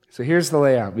So here's the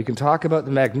layout. We can talk about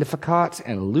the Magnificat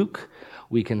and Luke.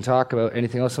 We can talk about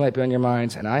anything else that might be on your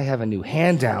minds. And I have a new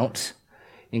handout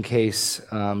in case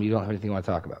you don't have anything you want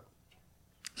to talk about.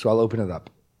 So I'll open it up.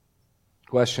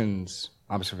 Questions,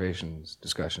 observations,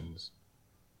 discussions.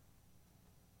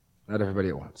 Not everybody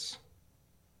at once.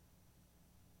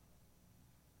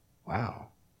 Wow.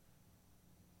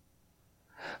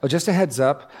 Oh, just a heads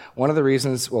up, one of the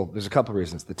reasons, well, there's a couple of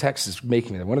reasons. The text is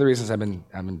making it. One of the reasons I've been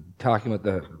talking about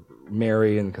the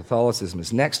Mary and Catholicism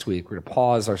is next week we're going to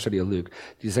pause our study of Luke.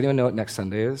 Does anyone know what next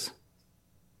Sunday is?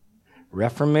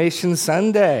 Reformation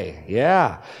Sunday.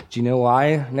 Yeah. Do you know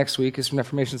why next week is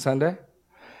Reformation Sunday?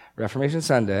 Reformation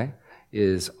Sunday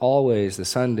is always the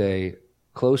Sunday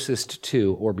closest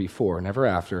to or before, never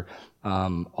after,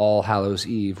 All Hallows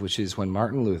Eve, which is when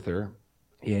Martin Luther,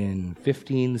 in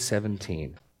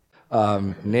 1517,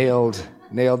 nailed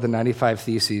the 95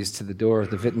 Theses to the door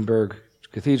of the Wittenberg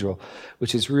Cathedral,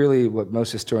 which is really what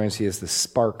most historians see as the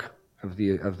spark of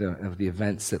the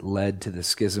events that led to the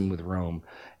schism with Rome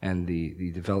and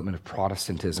the development of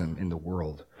Protestantism in the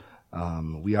world.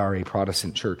 We are a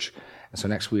Protestant church, and so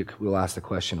next week we'll ask the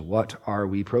question: what are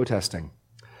we protesting?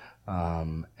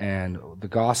 And the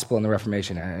gospel and the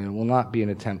Reformation, and it will not be an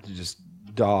attempt to just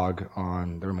dog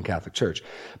on the Roman Catholic Church,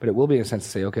 but it will be in a sense to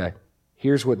say, okay,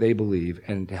 here's what they believe,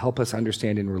 and to help us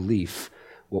understand in relief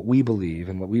what we believe,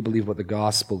 and what we believe about the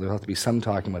gospel. There'll have to be some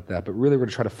talking about that, but really we're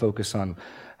going to try to focus on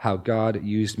how God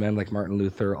used men like Martin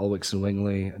Luther, Ulrich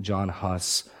Zwingli, John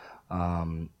Huss,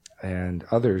 and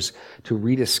others to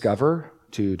rediscover,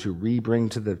 to re-bring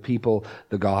to the people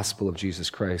the gospel of Jesus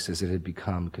Christ as it had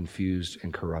become confused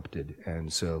and corrupted.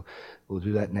 And so we'll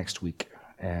do that next week,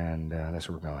 and that's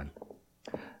where we're going.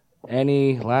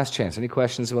 Any last chance? Any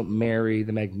questions about Mary,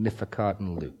 the Magnificat,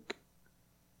 and Luke?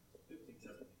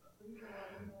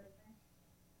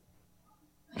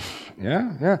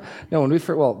 Yeah. No,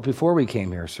 before we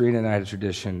came here, Serena and I had a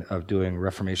tradition of doing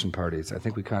Reformation parties. I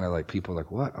think we kind of like people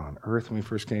like, what on earth when we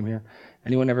first came here?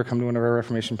 Anyone ever come to one of our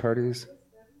Reformation parties?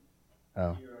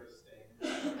 Oh.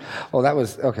 Well, that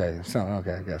was, okay,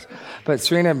 I guess. But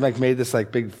Serena made this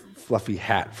big fluffy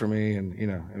hat for me, and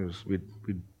it was,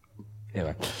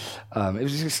 anyway. It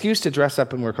was an excuse to dress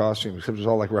up and wear costumes, because it was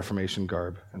all like Reformation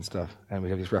garb and stuff. And we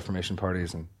have these Reformation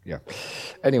parties, and yeah.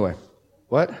 Anyway,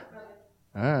 what?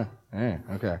 Okay.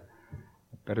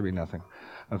 Better be nothing.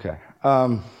 Okay.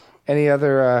 Any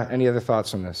other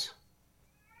thoughts on this?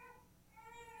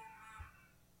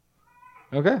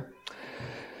 Okay.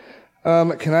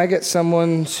 Can I get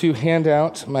someone to hand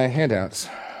out my handouts?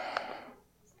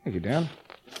 Thank you, Dan.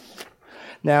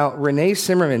 Now, Renee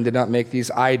Zimmerman did not make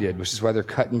these. I did, which is why they're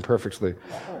cut imperfectly.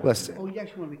 You actually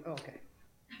want me? Oh, okay.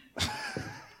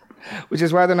 Which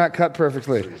is why they're not cut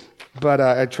perfectly. But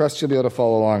I trust you'll be able to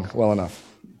follow along well enough.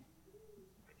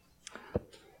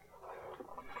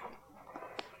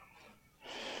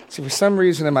 See, for some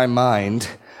reason in my mind,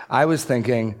 I was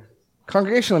thinking,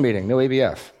 congregational meeting, no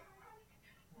ABF.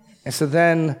 And so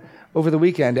then, over the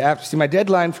weekend, my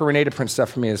deadline for Renee to print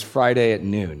stuff for me is Friday at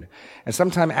noon. And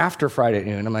sometime after Friday at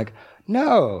noon, I'm like,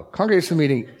 no, congregational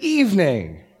meeting,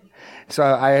 evening. So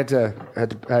I had the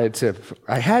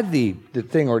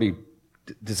thing already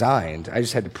designed. I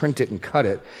just had to print it and cut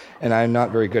it, and I'm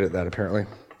not very good at that, apparently.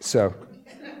 So,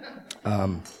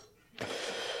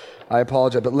 I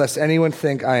apologize, but lest anyone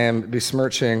think I am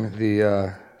besmirching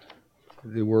the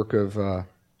work of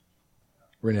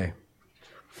Renee.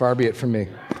 Far be it from me.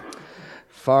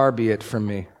 Far be it from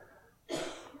me.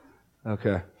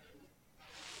 Okay.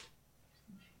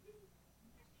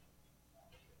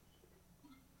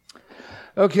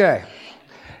 Okay.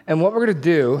 And what we're going to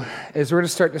do is we're going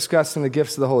to start discussing the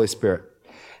gifts of the Holy Spirit.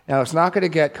 Now, it's not going to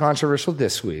get controversial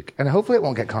this week, and hopefully it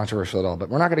won't get controversial at all, but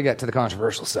we're not going to get to the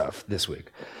controversial stuff this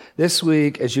week. This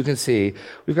week, as you can see,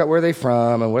 we've got where are they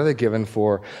from and what are they given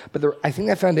for, but I think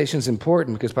that foundation is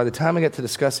important because by the time we get to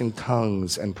discussing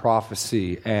tongues and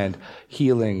prophecy and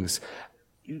healings,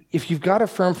 if you've got a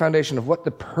firm foundation of what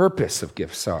the purpose of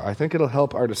gifts are, I think it'll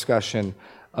help our discussion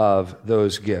of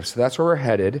those gifts. So that's where we're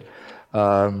headed.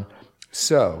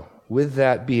 So, with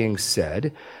that being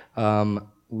said,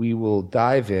 we will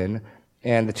dive in,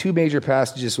 and the two major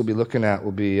passages we'll be looking at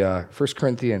will be 1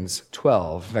 Corinthians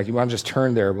 12. In fact, you want to just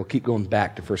turn there. We'll keep going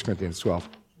back to 1 Corinthians 12.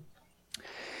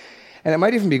 And it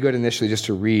might even be good initially just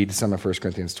to read some of 1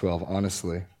 Corinthians 12,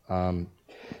 honestly.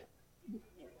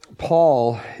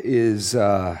 Paul is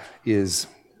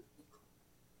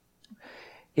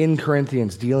in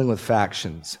Corinthians dealing with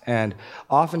factions. And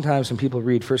oftentimes when people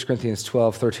read 1 Corinthians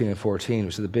 12, 13, and 14,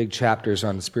 which are the big chapters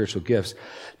on the spiritual gifts,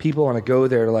 people want to go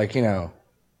there to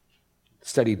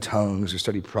study tongues or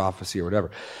study prophecy or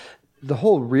whatever. the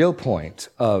whole real point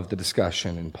of the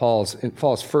discussion and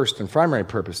Paul's first and primary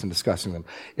purpose in discussing them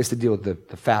is to deal with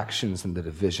the factions and the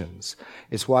divisions.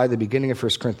 It's why at the beginning of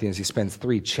 1 Corinthians he spends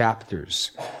 3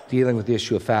 chapters dealing with the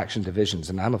issue of faction divisions.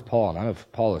 And I'm of Paul, and I'm of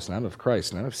Apollos, and I'm of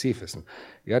Christ, and I'm of Cephas, and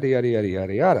yada, yada, yada,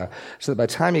 yada, yada. So that by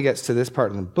the time he gets to this part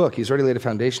of the book, he's already laid a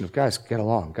foundation of, guys, get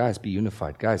along. Guys, be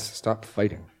unified. Guys, stop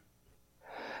fighting.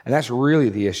 And that's really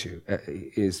the issue,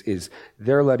 is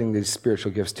they're letting these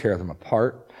spiritual gifts tear them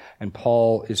apart. And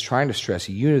Paul is trying to stress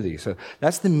unity. So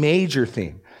that's the major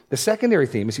theme. The secondary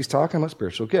theme is he's talking about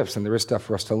spiritual gifts, and there is stuff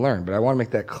for us to learn. But I want to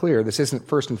make that clear. This isn't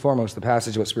first and foremost the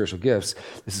passage about spiritual gifts.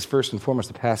 This is first and foremost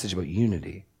the passage about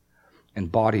unity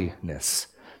and bodiness.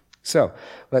 So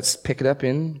let's pick it up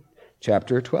in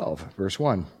chapter 12, verse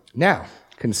 1. Now,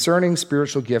 concerning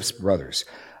spiritual gifts, brothers,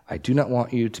 I do not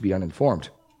want you to be uninformed.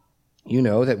 You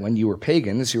know that when you were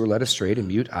pagans, you were led astray to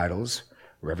mute idols,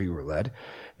 wherever you were led.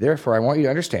 Therefore, I want you to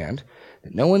understand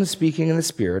that no one speaking in the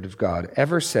Spirit of God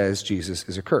ever says Jesus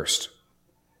is accursed.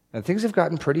 Now, things have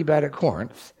gotten pretty bad at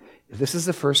Corinth. This is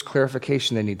the first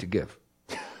clarification they need to give.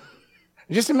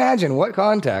 Just imagine what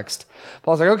context.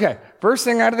 Paul's like, okay, first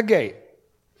thing out of the gate,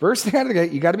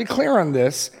 you got to be clear on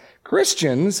this.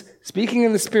 Christians speaking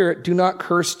in the Spirit do not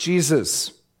curse Jesus.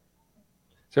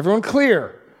 Is everyone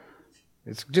clear?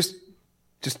 It's just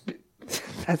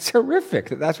that's horrific.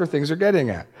 That's where things are getting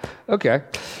at. Okay.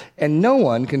 And no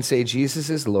one can say Jesus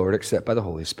is Lord except by the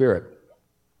Holy Spirit.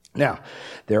 Now,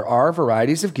 there are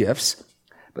varieties of gifts,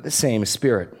 but the same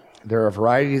Spirit. There are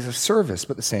varieties of service,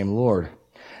 but the same Lord.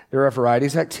 There are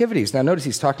varieties of activities. Now, notice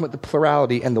he's talking about the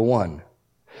plurality and the one.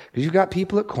 Because you've got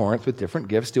people at Corinth with different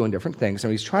gifts doing different things,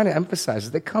 and he's trying to emphasize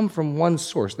that they come from one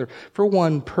source. They're for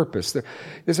one purpose.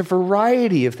 There's a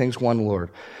variety of things, one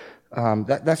Lord.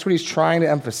 That's what he's trying to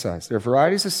emphasize. There are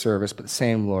varieties of service, but the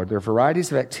same Lord. There are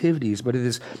varieties of activities, but it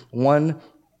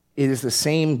is the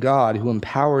same God who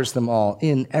empowers them all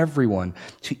in everyone.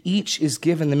 To each is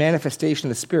given the manifestation of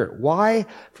the Spirit. Why?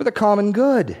 For the common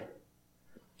good.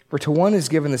 For to one is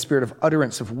given the spirit of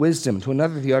utterance of wisdom, to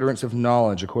another the utterance of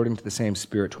knowledge according to the same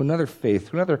Spirit, to another faith,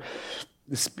 to another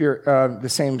the Spirit,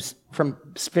 from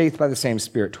faith by the same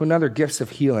Spirit, to another gifts of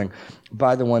healing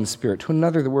by the one Spirit, to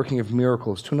another the working of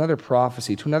miracles, to another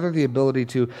prophecy, to another the ability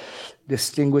to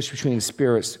distinguish between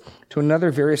spirits, to another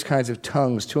various kinds of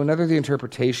tongues, to another the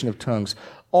interpretation of tongues.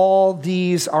 All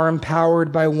these are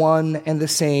empowered by one and the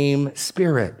same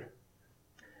Spirit,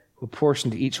 who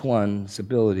apportioned to each one's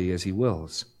ability as he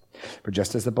wills. For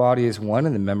just as the body is one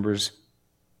and the members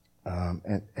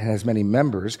and has many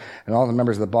members, and all the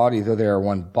members of the body, though they are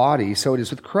one body, so it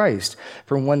is with Christ.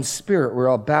 From one Spirit we're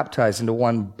all baptized into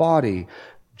one body,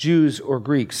 Jews or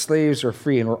Greeks, slaves or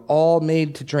free, and we're all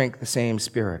made to drink the same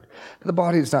Spirit. But the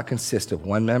body does not consist of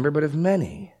one member, but of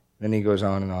many. Then he goes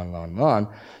on and on and on and on.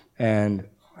 And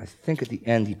I think at the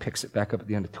end he picks it back up at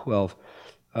the end of 12.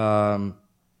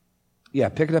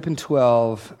 Pick it up in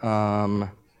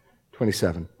 12,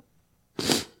 27.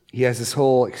 He has this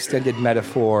whole extended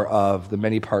metaphor of the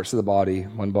many parts of the body,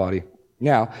 one body.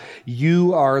 Now,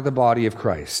 you are the body of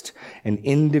Christ and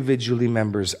individually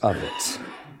members of it.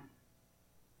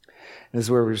 And this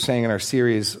is where we were saying in our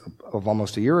series of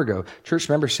almost a year ago, church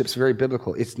membership is very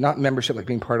biblical. It's not membership like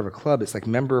being part of a club. It's like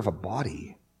member of a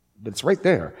body. But it's right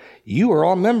there. You are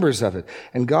all members of it.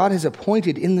 And God has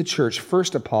appointed in the church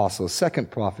first apostles,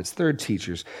 second prophets, third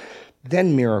teachers,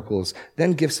 then miracles,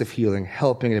 then gifts of healing,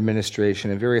 helping, and administration,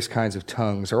 and various kinds of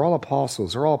tongues. Are all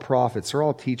apostles? Are all prophets? Are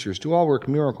all teachers? Do all work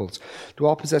miracles? Do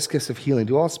all possess gifts of healing?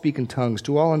 Do all speak in tongues?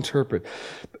 Do all interpret?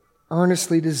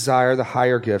 Earnestly desire the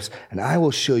higher gifts, and I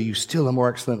will show you still a more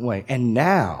excellent way. And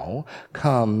now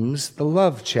comes the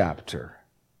love chapter.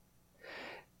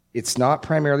 It's not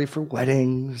primarily for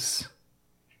weddings.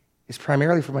 It's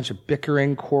primarily for a bunch of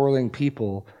bickering, quarreling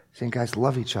people saying, guys,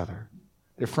 love each other.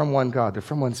 They're from one God. They're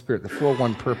from one Spirit. They're for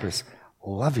one purpose.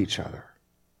 Love each other.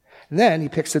 And then he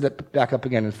picks it back up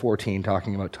again in 14,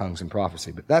 talking about tongues and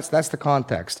prophecy. But that's the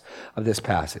context of this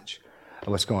passage, of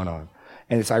what's going on.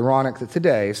 And it's ironic that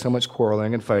today so much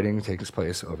quarreling and fighting takes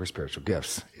place over spiritual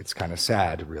gifts. It's kind of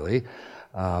sad, really.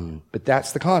 But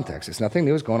that's the context. It's nothing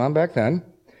new. It was going on back then.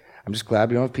 I'm just glad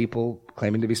we don't have people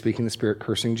claiming to be speaking the Spirit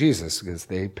cursing Jesus, because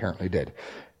they apparently did.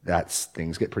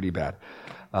 Things get pretty bad.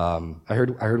 I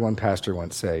heard one pastor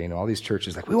once say, all these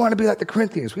churches, like, we want to be like the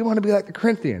Corinthians. We want to be like the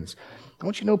Corinthians.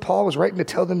 Don't you know Paul was writing to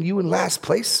tell them you in last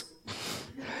place?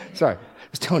 Sorry,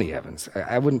 it was Tony Evans.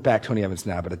 I wouldn't back Tony Evans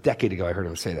now, but a decade ago I heard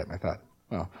him say that, and I thought,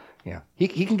 well, yeah, he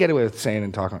can get away with saying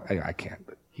and talking. Anyway, I can't,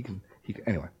 but he can.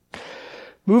 Anyway,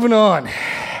 moving on.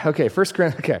 Okay, 1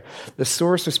 Corinthians. Okay, the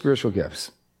source of spiritual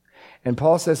gifts, and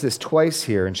Paul says this twice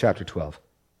here in chapter 12.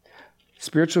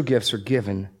 Spiritual gifts are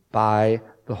given by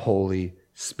the Holy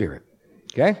Spirit.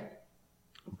 Okay?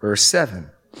 Verse 7.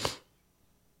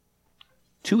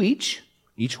 To each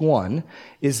one,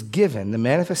 is given the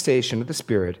manifestation of the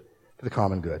Spirit for the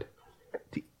common good.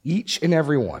 To each and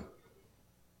every one.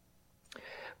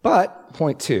 But,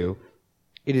 point 2,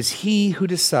 it is he who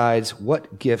decides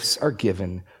what gifts are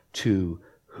given to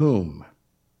whom.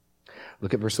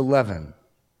 Look at verse 11.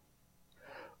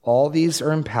 All these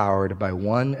are empowered by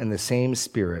one and the same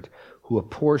Spirit, who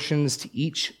apportions to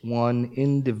each one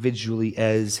individually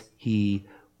as he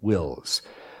wills.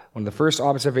 One of the first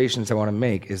observations I want to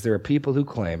make is there are people who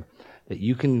claim that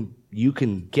you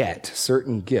can get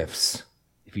certain gifts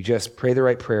if you just pray the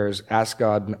right prayers, ask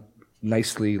God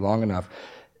nicely long enough.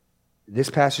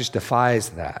 This passage defies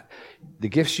that. The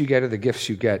gifts you get are the gifts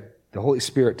you get. The Holy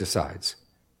Spirit decides.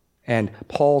 And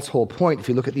Paul's whole point, if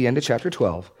you look at the end of chapter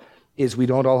 12, is we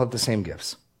don't all have the same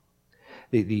gifts.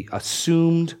 The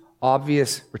assumed,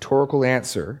 obvious, rhetorical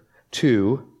answer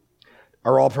to,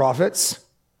 are all prophets?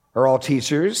 Are all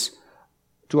teachers?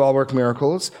 Do all work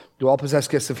miracles? Do all possess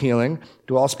gifts of healing?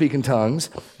 Do all speak in tongues?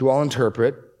 Do all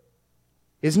interpret?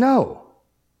 Is no.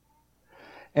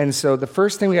 And so the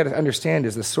first thing we got to understand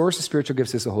is the source of spiritual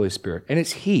gifts is the Holy Spirit. And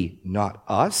it's He, not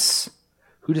us,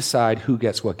 who decide who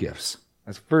gets what gifts.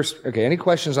 That's first. Okay, any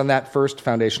questions on that first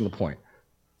foundational point?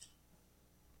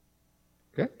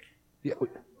 Okay? Yeah. What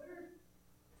are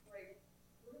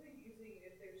they using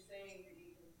if they're saying that you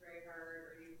can pray hard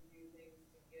or you can do things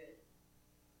to get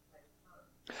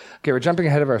Okay, we're jumping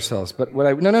ahead of ourselves, but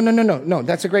no,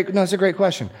 that's a great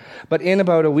question. But in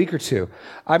about a week or two,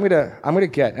 I'm gonna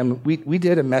get, and we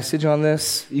did a message on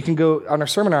this. You can go on our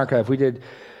sermon archive. We did,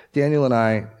 Daniel and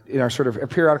I, in our sort of,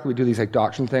 periodically we do these like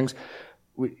doctrine things.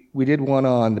 We did one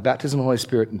on the baptism of the Holy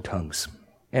Spirit and tongues.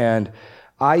 And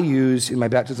I use in my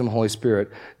baptism of the Holy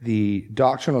Spirit the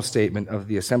doctrinal statement of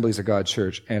the Assemblies of God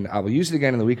Church, and I will use it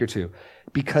again in a week or two,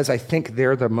 because I think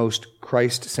they're the most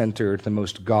Christ-centered, the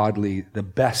most godly, the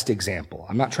best example.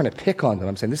 I'm not trying to pick on them.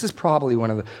 I'm saying this is probably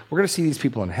one of the, we're going to see these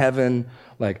people in heaven.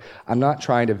 Like, I'm not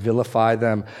trying to vilify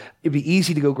them. It'd be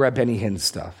easy to go grab Benny Hinn's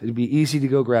stuff. It'd be easy to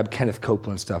go grab Kenneth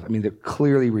Copeland stuff. I mean, they're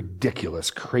clearly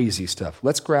ridiculous, crazy stuff.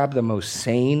 Let's grab the most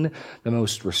sane, the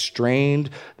most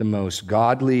restrained, the most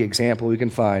godly example we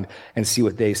can find and see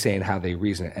what they say and how they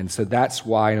reason it. And so that's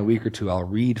why in a week or two I'll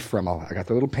read from, I got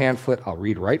the little pamphlet, I'll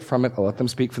read right from it, I'll let them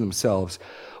speak for themselves.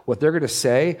 What they're going to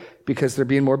say, because they're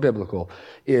being more biblical,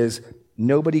 is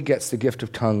nobody gets the gift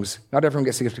of tongues, not everyone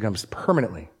gets the gift of tongues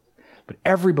permanently, but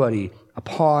everybody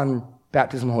upon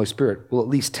baptism of the Holy Spirit will at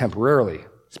least temporarily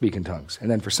speak in tongues. And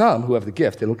then for some who have the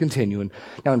gift, it'll continue. And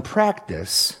now in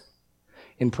practice,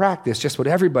 just what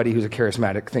everybody who's a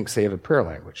charismatic thinks they have a prayer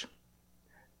language.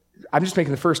 I'm just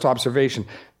making the first observation.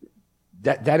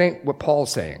 That ain't what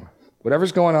Paul's saying.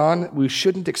 Whatever's going on, we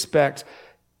shouldn't expect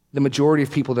the majority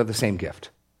of people to have the same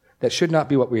gift. That should not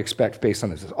be what we expect based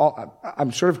on this.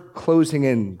 I'm sort of closing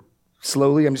in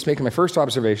slowly. I'm just making my first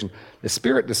observation. The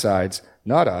Spirit decides,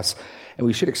 not us, and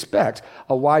we should expect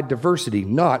a wide diversity,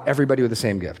 not everybody with the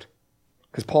same gift.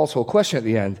 Because Paul's whole question at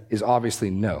the end is obviously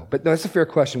no. But that's a fair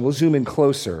question. We'll zoom in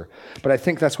closer. But I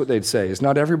think that's what they'd say, is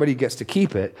not everybody gets to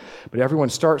keep it, but everyone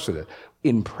starts with it.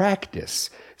 In practice,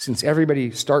 since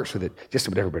everybody starts with it, just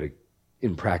about everybody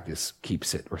in practice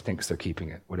keeps it or thinks they're keeping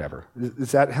it, whatever.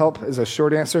 Does that help as a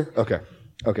short answer? Okay.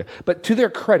 But to their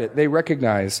credit, they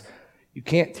recognize you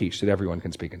can't teach that everyone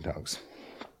can speak in tongues.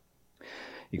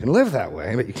 You can live that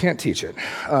way, but you can't teach it.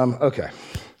 Okay.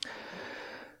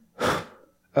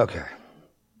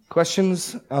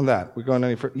 Questions on that? We're going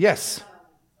any further? Yes.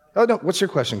 Oh, no. What's your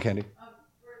question, Candy?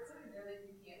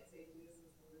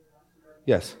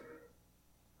 Yes.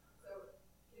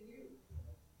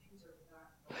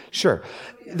 Sure.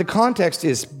 The context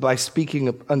is by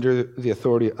speaking under the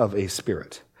authority of a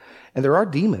spirit. And there are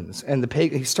demons. And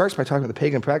he starts by talking about the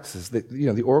pagan practices.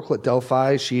 The oracle at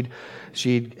Delphi, she'd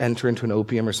enter into an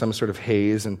opium or some sort of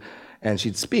haze and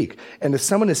she'd speak. And if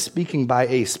someone is speaking by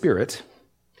a spirit,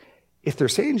 if they're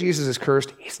saying Jesus is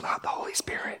cursed, it's not the Holy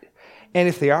Spirit. And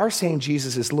if they are saying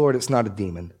Jesus is Lord, it's not a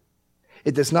demon.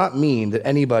 It does not mean that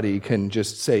anybody can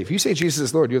just say, if you say Jesus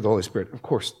is Lord, you're the Holy Spirit. Of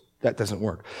course, that doesn't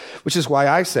work. Which is why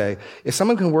I say, if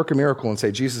someone can work a miracle and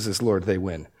say Jesus is Lord, they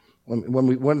win.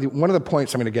 One of the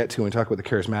points I'm going to get to when we talk about the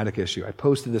charismatic issue, I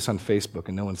posted this on Facebook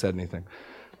and no one said anything.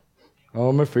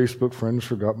 All my Facebook friends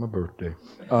forgot my birthday.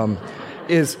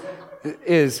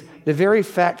 Is the very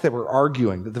fact that we're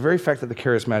arguing, that the very fact that the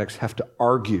charismatics have to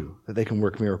argue that they can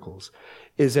work miracles,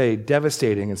 is a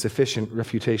devastating and sufficient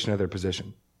refutation of their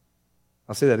position.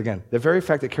 I'll say that again. The very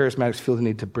fact that charismatics feel the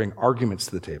need to bring arguments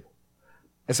to the table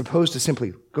as opposed to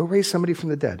simply go raise somebody from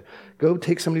the dead. Go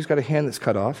take somebody who's got a hand that's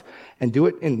cut off and do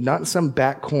it not in some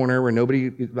back corner where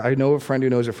I know a friend who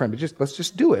knows a friend, but let's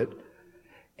just do it.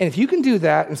 And if you can do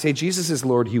that and say Jesus is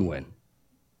Lord, you win.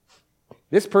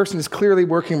 This person is clearly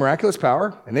working miraculous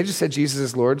power, and they just said Jesus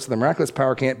is Lord, so the miraculous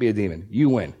power can't be a demon. You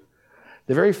win.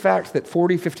 The very fact that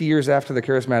 40, 50 years after the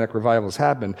charismatic revivals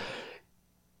happened,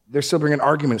 they're still bringing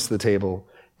arguments to the table,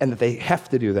 and that they have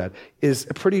to do that is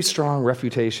a pretty strong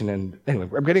refutation. And anyway,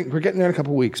 we're getting there in a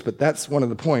couple of weeks, but that's one of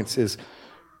the points is, That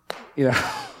doesn't mean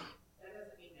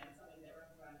that somebody that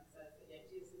runs around and says that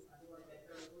Jesus is my Lord, that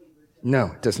they're believers.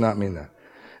 No, it does not mean that.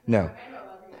 No.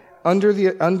 Under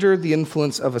the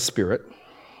influence of a spirit,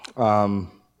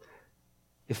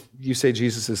 if you say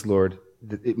Jesus is Lord,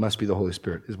 it must be the Holy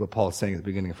Spirit, is what Paul is saying at the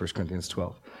beginning of 1 Corinthians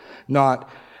 12.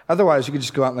 Otherwise, you could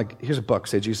just go out and here's a book,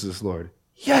 say Jesus is Lord.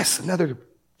 Yes, another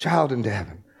child into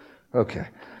heaven. Okay.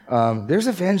 There's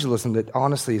evangelism that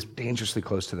honestly is dangerously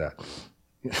close to that.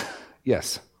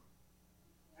 Yes.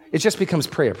 It just becomes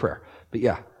pray a prayer. But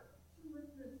yeah.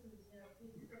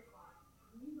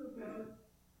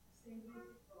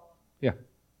 Yeah.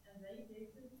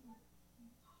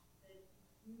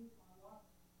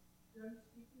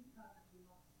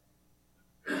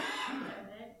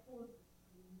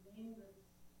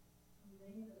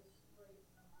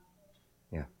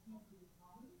 Yeah.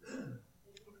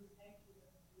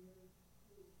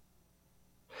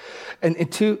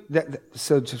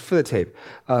 So just for the tape,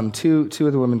 two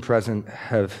of the women present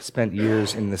have spent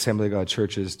years in the Assembly of God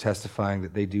churches testifying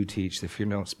that they do teach that if you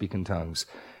don't speak in tongues,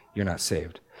 you're not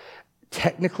saved.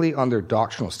 Technically, on their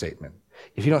doctrinal statement,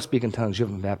 if you don't speak in tongues, you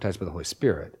haven't been baptized by the Holy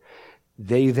Spirit.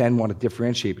 They then want to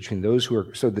differentiate between those who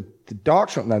are, so the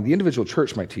doctrinal, now the individual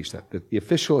church might teach that. The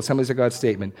official Assemblies of God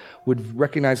statement would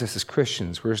recognize us as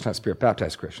Christians. We're just not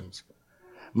Spirit-baptized Christians.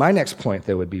 My next point,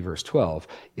 though, would be verse 12.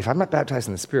 If I'm not baptized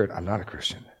in the Spirit, I'm not a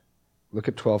Christian. Look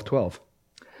at 12:12.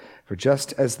 For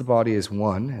just as the body is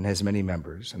one and has many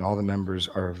members, and all the members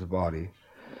are of the body,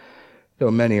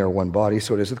 though many are one body,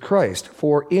 so it is with Christ.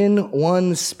 For in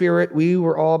one Spirit we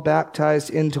were all baptized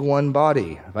into one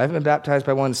body. If I haven't been baptized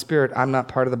by one Spirit, I'm not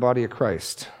part of the body of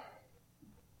Christ.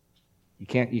 You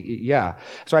can't, yeah.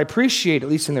 So I appreciate, at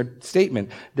least in their statement,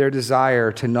 their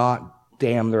desire to not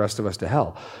damn the rest of us to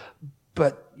hell.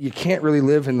 But you can't really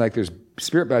live in there's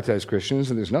Spirit-baptized Christians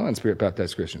and there's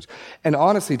non-Spirit-baptized Christians. And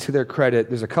honestly, to their credit,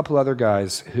 there's a couple other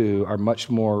guys who are much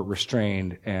more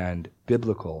restrained and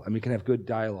biblical, and we can have good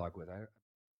dialogue with. The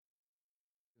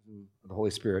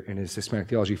Holy Spirit in his systematic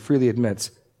theology freely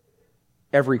admits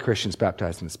every Christian's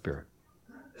baptized in the Spirit.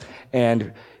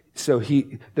 And so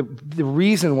the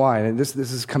reason why, and this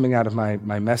is coming out of my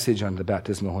message on the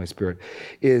baptism of the Holy Spirit,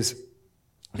 is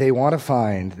they want to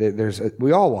find that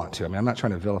we all want to, I'm not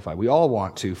trying to vilify, we all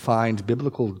want to find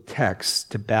biblical texts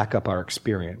to back up our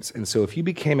experience. And so if you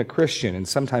became a Christian, and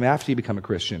sometime after you become a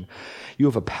Christian, you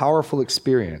have a powerful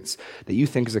experience that you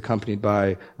think is accompanied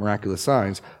by miraculous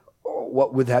signs,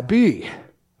 what would that be?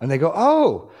 And they go,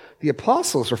 oh, the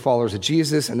apostles are followers of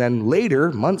Jesus, and then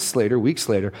later, months later, weeks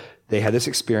later, they had this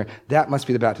experience. That must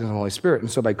be the baptism of the Holy Spirit.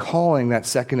 And so by calling that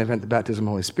second event the baptism of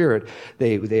the Holy Spirit,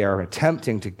 they are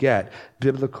attempting to get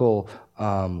biblical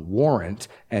warrant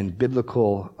and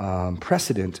biblical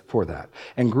precedent for that.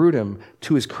 And Grudem,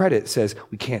 to his credit, says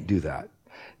we can't do that.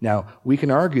 Now, we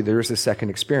can argue there is a second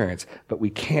experience, but we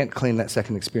can't claim that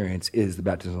second experience is the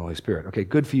baptism of the Holy Spirit. Okay,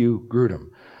 good for you, Grudem.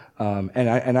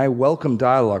 And I welcome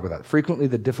dialogue with that. Frequently,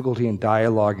 the difficulty in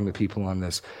dialoguing with people on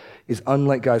this is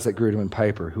unlike guys like Grudem and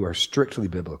Piper, who are strictly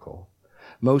biblical.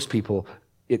 Most people,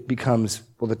 it becomes,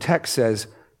 well, the text says,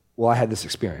 well, I had this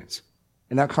experience.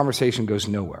 And that conversation goes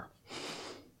nowhere.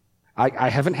 I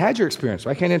haven't had your experience, so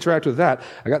I can't interact with that.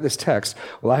 I got this text,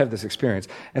 well, I have this experience.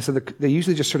 And so they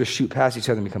usually just sort of shoot past each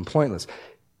other and become pointless.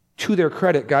 To their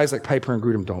credit, guys like Piper and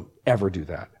Grudem don't ever do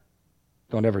that.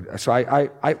 Don't ever. So I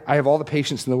have all the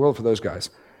patience in the world for those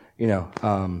guys.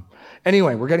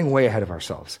 Anyway, we're getting way ahead of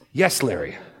ourselves. Yes,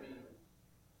 Larry.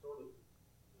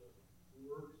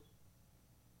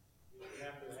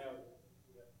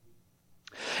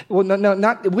 Well, no,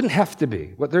 not. It wouldn't have to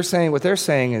be. What they're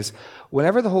saying is,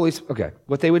 whenever the Holy Spirit. Okay,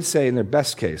 what they would say in their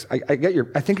best case. I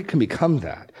think it can become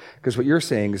that, because what you're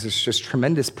saying is there's just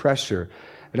tremendous pressure,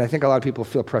 and I think a lot of people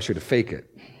feel pressure to fake it.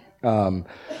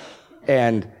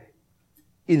 And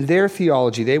in their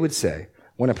theology, they would say,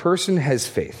 when a person has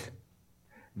faith,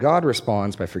 God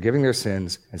responds by forgiving their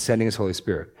sins and sending his Holy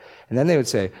Spirit. And then they would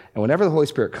say, and whenever the Holy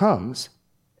Spirit comes,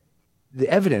 the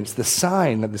evidence, the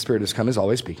sign that the Spirit has come is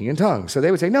always speaking in tongues. So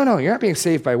they would say, no, you're not being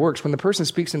saved by works. When the person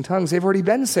speaks in tongues, they've already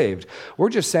been saved. We're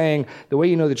just saying the way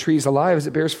you know the tree's alive is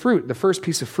it bears fruit. The first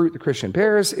piece of fruit the Christian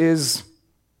bears is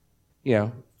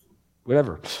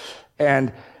whatever.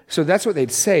 And so that's what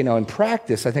they'd say. Now, in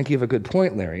practice, I think you have a good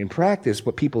point, Larry. In practice,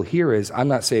 what people hear is, I'm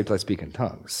not saved till I speak in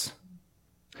tongues.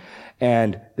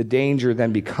 And the danger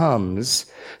then becomes,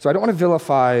 so I don't want to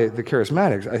vilify the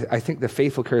charismatics. I think the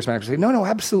faithful charismatics say, no,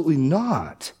 absolutely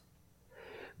not.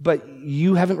 But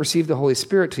you haven't received the Holy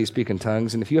Spirit till you speak in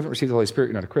tongues, and if you haven't received the Holy Spirit,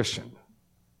 you're not a Christian.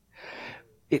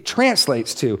 It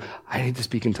translates to, I need to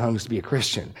speak in tongues to be a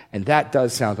Christian. And that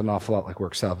does sound an awful lot like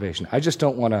work salvation. I just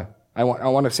don't want to, I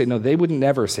want to say, no, they would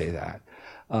never say that.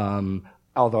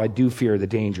 Although I do fear the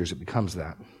dangers it becomes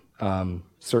that.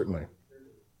 Certainly.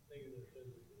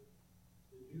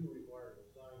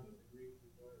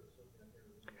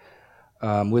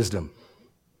 Wisdom.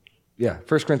 Yeah,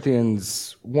 1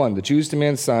 Corinthians 1, the Jews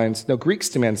demand signs. No, Greeks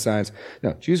demand signs.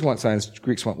 No, Jews want signs,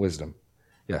 Greeks want wisdom.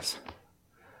 Yes.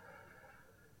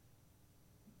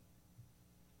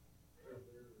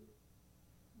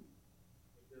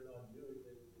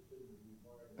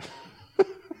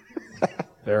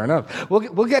 Fair enough.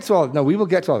 We'll get to all that. No, we will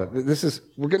get to all that.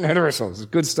 We're getting ahead of ourselves. This is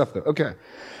good stuff, though. Okay.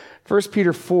 1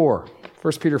 Peter 4.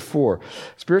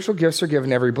 Spiritual gifts are given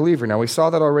to every believer. Now, we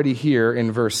saw that already here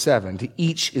in verse 7. To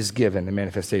each is given the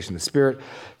manifestation of the Spirit.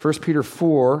 1 Peter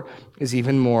 4 is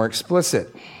even more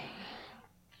explicit.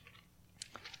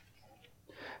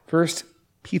 1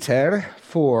 Peter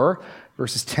 4,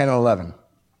 verses 10 and 11.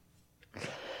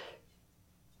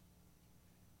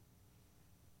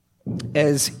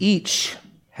 As each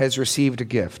has received a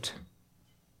gift,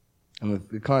 and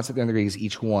the concept in the Greek is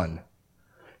each one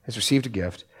has received a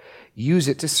gift, use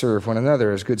it to serve one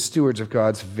another as good stewards of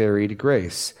God's varied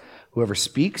grace. Whoever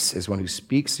speaks is one who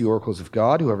speaks the oracles of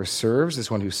God. Whoever serves is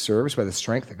one who serves by the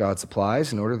strength that God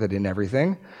supplies, in order that in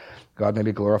everything God may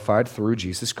be glorified through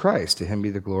Jesus Christ. To him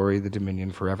be the glory, the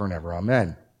dominion forever and ever.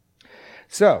 Amen.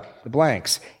 So, the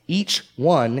blanks. Each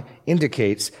one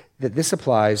indicates that this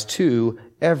applies to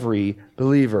every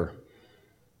believer.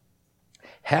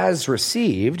 Has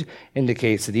received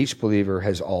indicates that each believer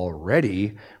has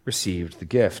already received the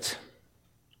gift.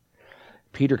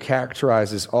 Peter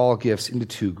characterizes all gifts into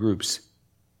two groups.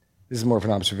 This is more of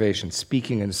an observation,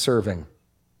 speaking and serving.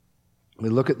 We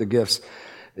look at the gifts,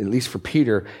 at least for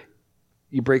Peter,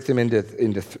 you break them into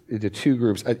two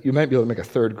groups. You might be able to make a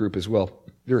third group as well.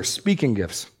 There are speaking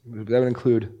gifts. That would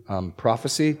include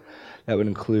prophecy. That would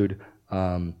include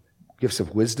gifts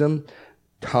of wisdom,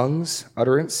 tongues,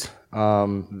 utterance.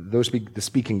 Those would be the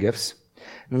speaking gifts.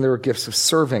 And then there are gifts of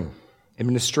serving,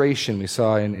 administration. We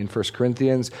saw in 1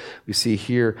 Corinthians. We see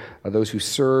here those who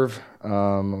serve.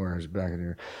 Where is it back in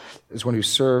here? There's one who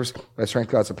serves by strength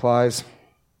God supplies.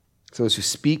 So those who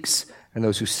speaks and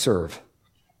those who serve.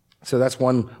 So that's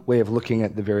one way of looking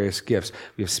at the various gifts.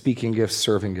 We have speaking gifts,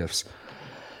 serving gifts.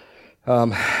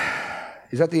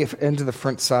 Is that the end of the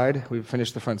front side? We've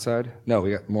finished the front side? No,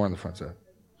 we got more on the front side.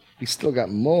 We still got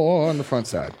more on the front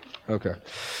side. Okay.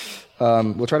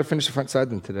 We'll try to finish the front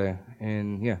side then today.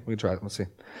 And yeah, we can try it. Let's see.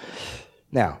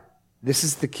 Now, this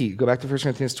is the key. Go back to 1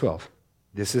 Corinthians 12.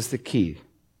 This is the key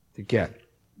to get.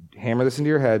 Hammer this into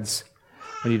your heads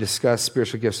when you discuss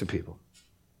spiritual gifts to people.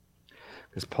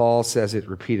 Because Paul says it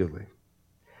repeatedly.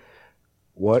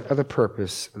 What are the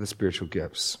purpose of the spiritual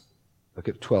gifts? Look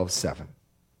at 12:7.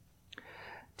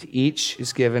 To each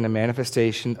is given a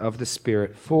manifestation of the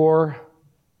Spirit for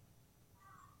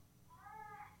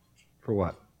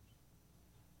what?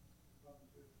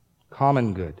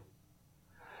 Common good.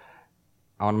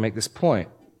 I want to make this point,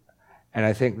 and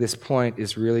I think this point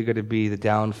is really going to be the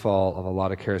downfall of a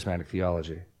lot of charismatic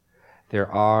theology. There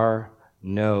are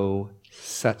no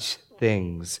such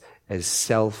things as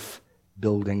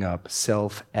self-building up,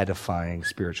 self-edifying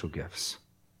spiritual gifts.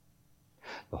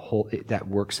 That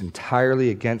works entirely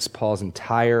against Paul's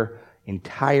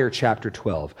entire chapter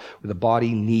 12, where the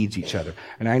body needs each other.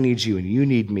 And I need you, and you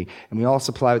need me, and we all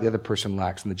supply what the other person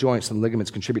lacks, and the joints and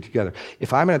ligaments contribute together.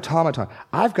 If I'm an automaton,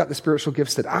 I've got the spiritual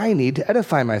gifts that I need to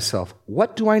edify myself.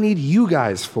 What do I need you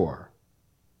guys for?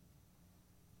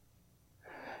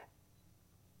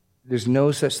 There's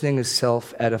no such thing as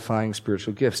self-edifying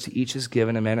spiritual gifts. To each is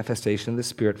given a manifestation of the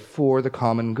Spirit for the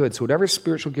common good. So whatever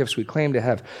spiritual gifts we claim to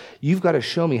have, you've got to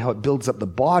show me how it builds up the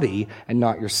body and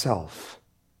not yourself.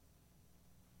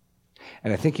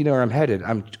 And I think you know where I'm headed.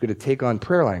 I'm going to take on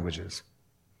prayer languages.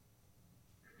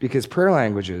 Because prayer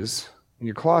languages in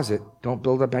your closet don't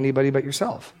build up anybody but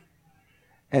yourself.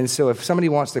 And so if somebody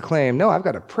wants to claim, no, I've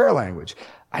got a prayer language,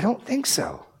 I don't think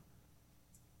so.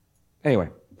 Anyway,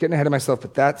 getting ahead of myself,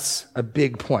 but that's a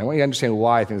big point. I want you to understand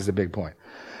why I think this is a big point.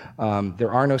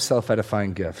 There are no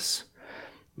self-edifying gifts.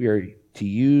 We are to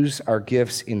use our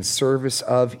gifts in service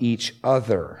of each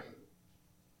other.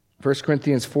 1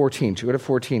 Corinthians 14, go to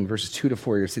 14, verses 2 to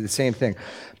 4, you'll see the same thing.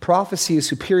 Prophecy is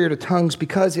superior to tongues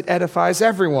because it edifies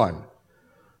everyone.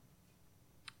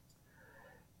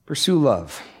 Pursue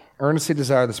love. Earnestly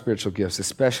desire the spiritual gifts,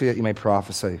 especially that you may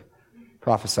prophesy.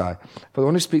 For the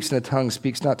one who speaks in a tongue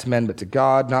speaks not to men but to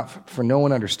God, for no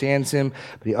one understands him,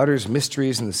 but he utters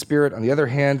mysteries in the Spirit. On the other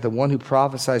hand, the one who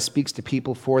prophesies speaks to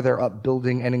people for their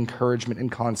upbuilding and encouragement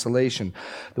and consolation.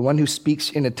 The one who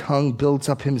speaks in a tongue builds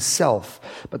up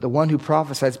himself, but the one who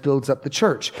prophesies builds up the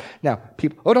church. Now,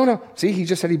 people, oh, no. See, he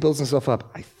just said he builds himself up.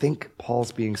 I think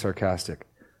Paul's being sarcastic.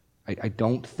 I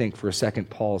don't think for a second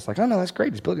Paul's like, oh, no, that's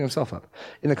great. He's building himself up.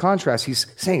 In the contrast, he's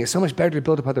saying it's so much better to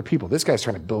build up other people. This guy's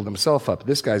trying to build himself up.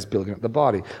 This guy's building up the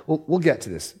body. We'll get to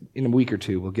this. In a week or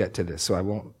two, we'll get to this. So I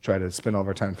won't try to spend all of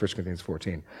our time in 1 Corinthians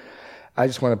 14. I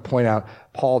just want to point out,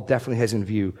 Paul definitely has in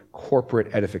view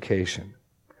corporate edification.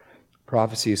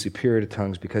 Prophecy is superior to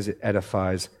tongues because it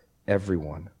edifies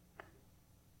everyone.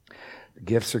 The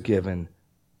gifts are given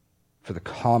for the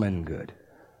common good.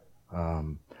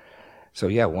 So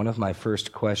one of my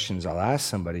first questions I'll ask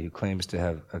somebody who claims to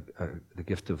have the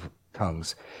gift of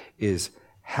tongues is,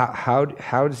 how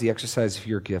does the exercise of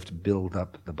your gift build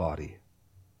up the body?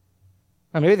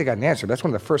 Now, maybe they got an answer. That's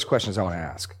one of the first questions I want to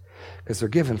ask, because they're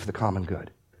given for the common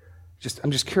good.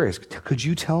 I'm just curious. Could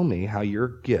you tell me how your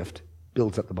gift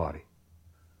builds up the body?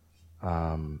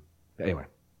 Anyway,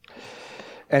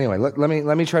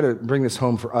 let me try to bring this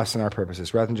home for us and our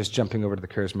purposes, rather than just jumping over to the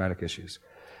charismatic issues.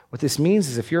 What this means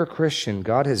is if you're a Christian,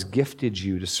 God has gifted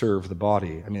you to serve the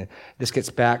body. I mean, this gets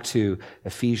back to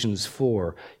Ephesians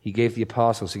 4. He gave the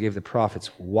apostles, he gave the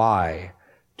prophets. Why?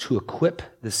 To equip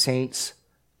the saints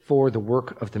for the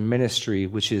work of the ministry,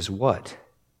 which is what?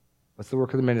 What's the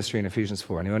work of the ministry in Ephesians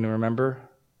 4? Anyone remember?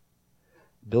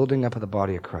 Building up of the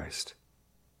body of Christ.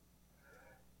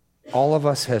 All of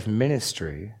us have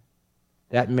ministry.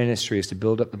 That ministry is to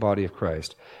build up the body of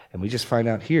Christ. And we just find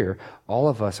out here, all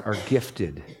of us are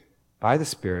gifted by the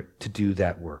Spirit to do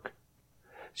that work.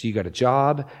 So you got a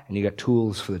job and you got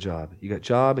tools for the job. You got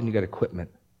job and you got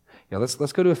equipment. Let's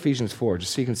go to Ephesians 4,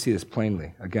 just so you can see this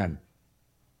plainly. Again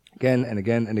and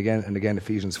again,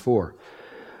 Ephesians 4.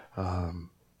 And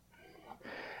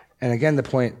again, the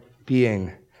point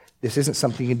being, this isn't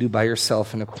something you can do by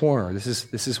yourself in a corner. This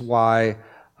is why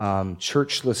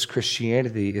churchless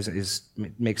Christianity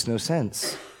makes no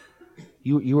sense.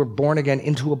 You were born again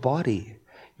into a body.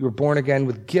 You were born again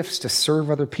with gifts to serve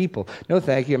other people. No,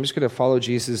 thank you. I'm just going to follow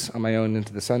Jesus on my own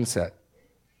into the sunset.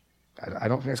 I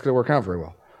don't think it's going to work out very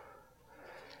well.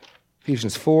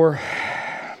 Ephesians 4,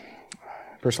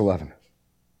 verse 11.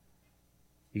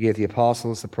 He gave the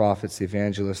apostles, the prophets, the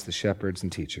evangelists, the shepherds,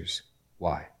 and teachers.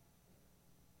 Why?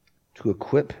 To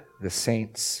equip the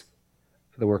saints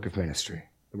for the work of ministry.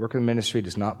 The work of ministry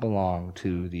does not belong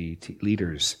to the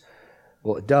leaders.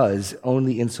 Well, it does,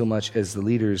 only insomuch as the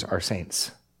leaders are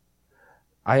saints.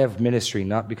 I have ministry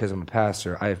not because I'm a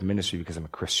pastor. I have ministry because I'm a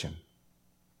Christian.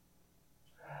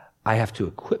 I have to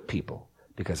equip people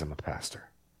because I'm a pastor.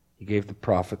 He gave the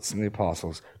prophets and the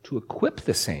apostles to equip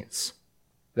the saints.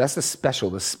 That's the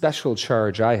special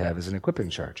charge I have is an equipping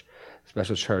charge. The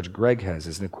special charge Greg has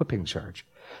is an equipping charge.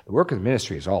 The work of the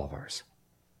ministry is all of ours.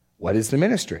 What is the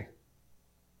ministry?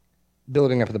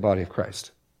 Building up the body of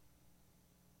Christ.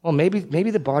 Well, maybe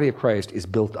the body of Christ is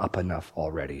built up enough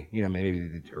already. Maybe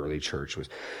the early church was.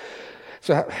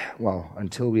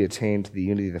 Until we attain to the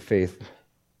unity of the faith,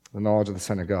 the knowledge of the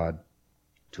Son of God,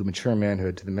 to mature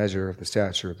manhood, to the measure of the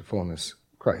stature of the fullness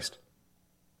of Christ.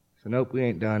 So nope, we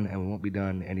ain't done, and we won't be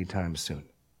done anytime soon.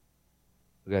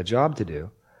 We've got a job to do.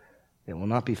 It will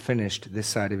not be finished this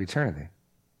side of eternity.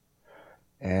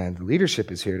 And the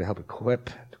leadership is here to help equip,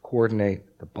 to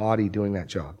coordinate the body doing that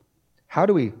job. How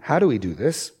do we do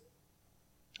this?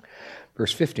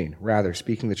 Verse 15, rather,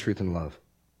 speaking the truth in love,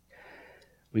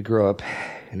 we grow up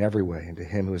in every way into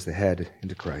him who is the head,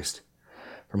 into Christ,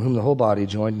 from whom the whole body,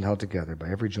 joined and held together by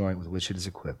every joint with which it is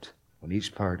equipped, when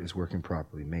each part is working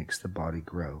properly, makes the body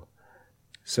grow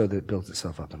so that it builds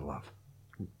itself up in love.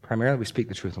 Primarily, we speak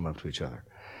the truth in love to each other.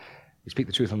 We speak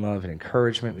the truth in love in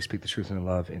encouragement. We speak the truth in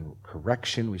love in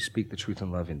correction. We speak the truth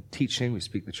in love in teaching. We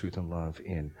speak the truth in love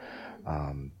in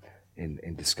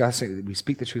discussing. We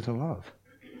speak the truth in love.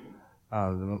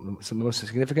 Some of the most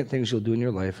significant things you'll do in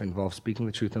your life involve speaking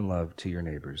the truth in love to your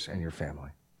neighbors and your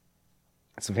family.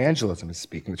 It's evangelism. It's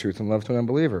speaking the truth in love to an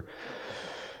unbeliever.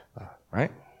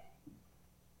 Right?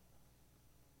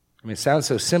 I mean, it sounds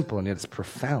so simple, and yet it's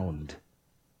profound.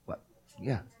 What?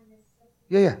 Yeah.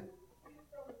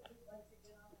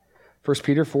 1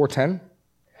 Peter 4:10.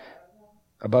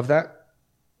 Above that?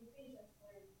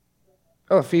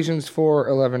 Oh, Ephesians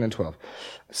 4:11 and 12.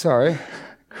 Sorry.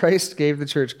 Christ gave the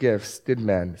church gifts, did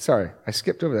men. Sorry, I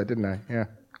skipped over that, didn't I? Yeah,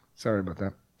 sorry about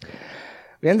that.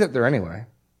 We ended up there anyway.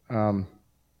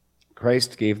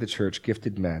 Christ gave the church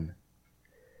gifted men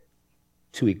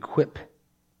to equip,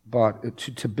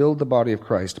 to build the body of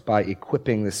Christ by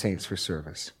equipping the saints for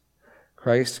service.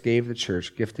 Christ gave the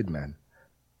church gifted men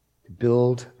to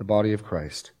build the body of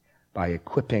Christ by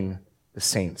equipping the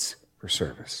saints for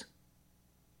service.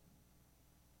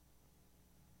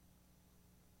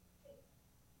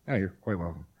 Oh, you're quite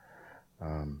welcome.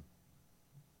 And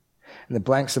the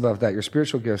blanks above that, your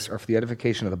spiritual gifts are for the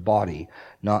edification of the body,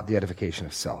 not the edification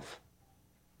of self.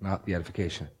 Not the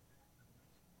edification.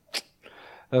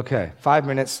 Okay, 5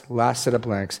 minutes, last set of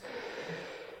blanks.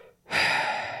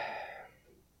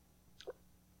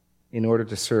 In order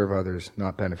to serve others,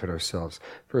 not benefit ourselves.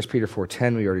 1 Peter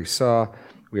 4:10, we already saw.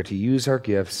 We are to use our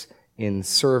gifts in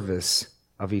service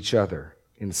of each other.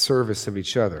 In service of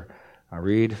each other. I'll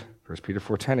read 1 Peter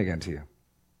 4:10 again to you.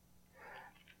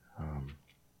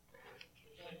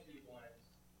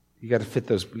 You got to fit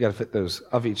those. You got to fit those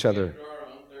of each other.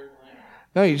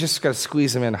 No, you just got to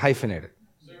squeeze them in, hyphenate it.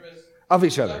 Service of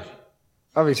each other,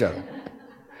 of each other.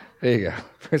 There you go.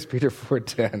 1 Peter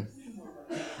 4:10.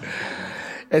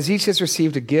 As each has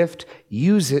received a gift,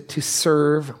 use it to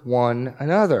serve one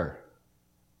another.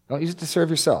 Don't use it to serve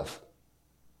yourself.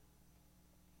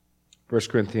 1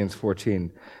 Corinthians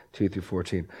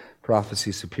 14:2-14.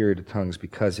 Prophecy superior to tongues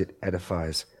because it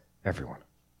edifies everyone.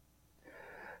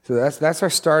 So that's our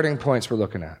starting points we're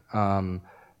looking at.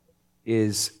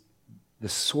 Is the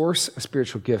source of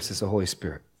spiritual gifts is the Holy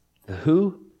Spirit. The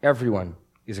who, everyone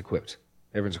is equipped.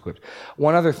 Everyone's equipped.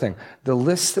 One other thing, the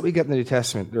lists that we get in the New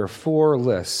Testament, there are 4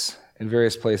 lists in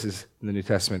various places in the New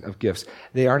Testament of gifts.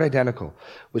 They aren't identical,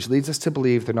 which leads us to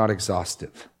believe they're not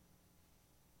exhaustive.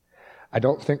 I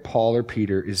don't think Paul or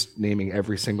Peter is naming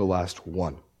every single last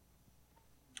one.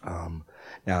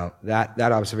 Now, that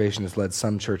observation has led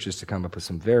some churches to come up with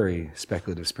some very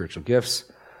speculative spiritual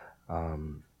gifts,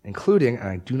 including, and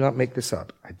I do not make this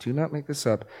up,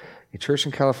 a church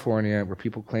in California where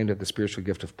people claim to have the spiritual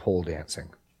gift of pole dancing.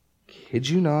 Kid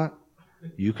you not?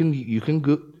 You can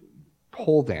go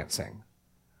pole dancing.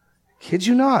 Kid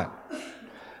you not?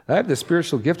 I have the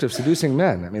spiritual gift of seducing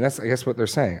men. I mean, that's, I guess, what they're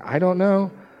saying. I don't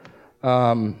know,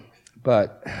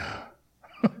 but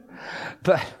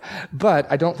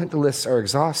I don't think the lists are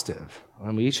exhaustive.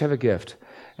 We each have a gift.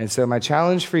 And so my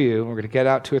challenge for you, we're going to get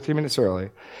out 2 or 3 minutes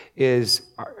early, is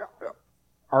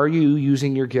are you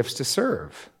using your gifts to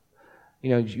serve? You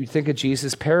know, you think of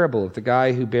Jesus' parable of the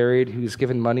guy who was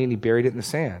given money and he buried it in the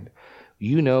sand.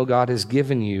 You know God has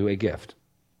given you a gift.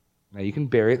 Now you can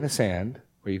bury it in the sand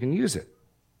or you can use it.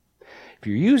 If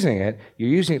you're using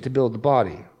it to build the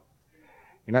body.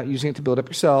 You're not using it to build up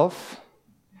yourself.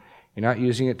 You're not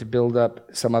using it to build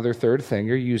up some other third thing.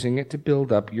 You're using it to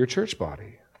build up your church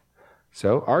body.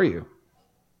 So, are you?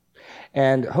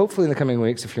 And hopefully in the coming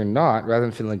weeks, if you're not, rather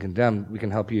than feeling condemned, we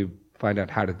can help you find out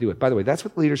how to do it. By the way, that's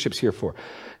what leadership's here for.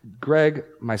 Greg,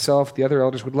 myself, the other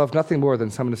elders would love nothing more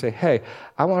than someone to say, hey,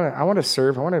 I want to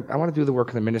serve, I want to do the work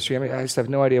in the ministry. I mean, I just have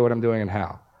no idea what I'm doing and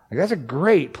how. Like, that's a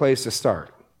great place to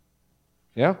start.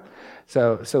 Yeah?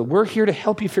 So we're here to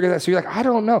help you figure that. So you're like, I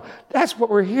don't know. That's what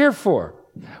we're here for.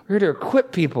 We're here to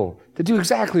equip people to do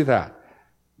exactly that.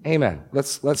 Amen.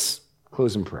 Let's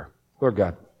close in prayer. Lord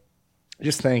God,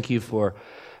 just thank you for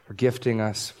gifting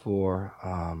us, for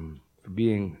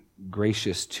being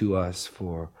gracious to us,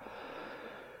 for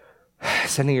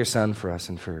sending your Son for us,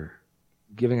 and for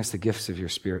giving us the gifts of your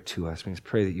Spirit to us. We just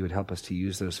pray that you would help us to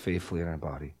use those faithfully in our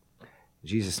body. In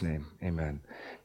Jesus' name, amen.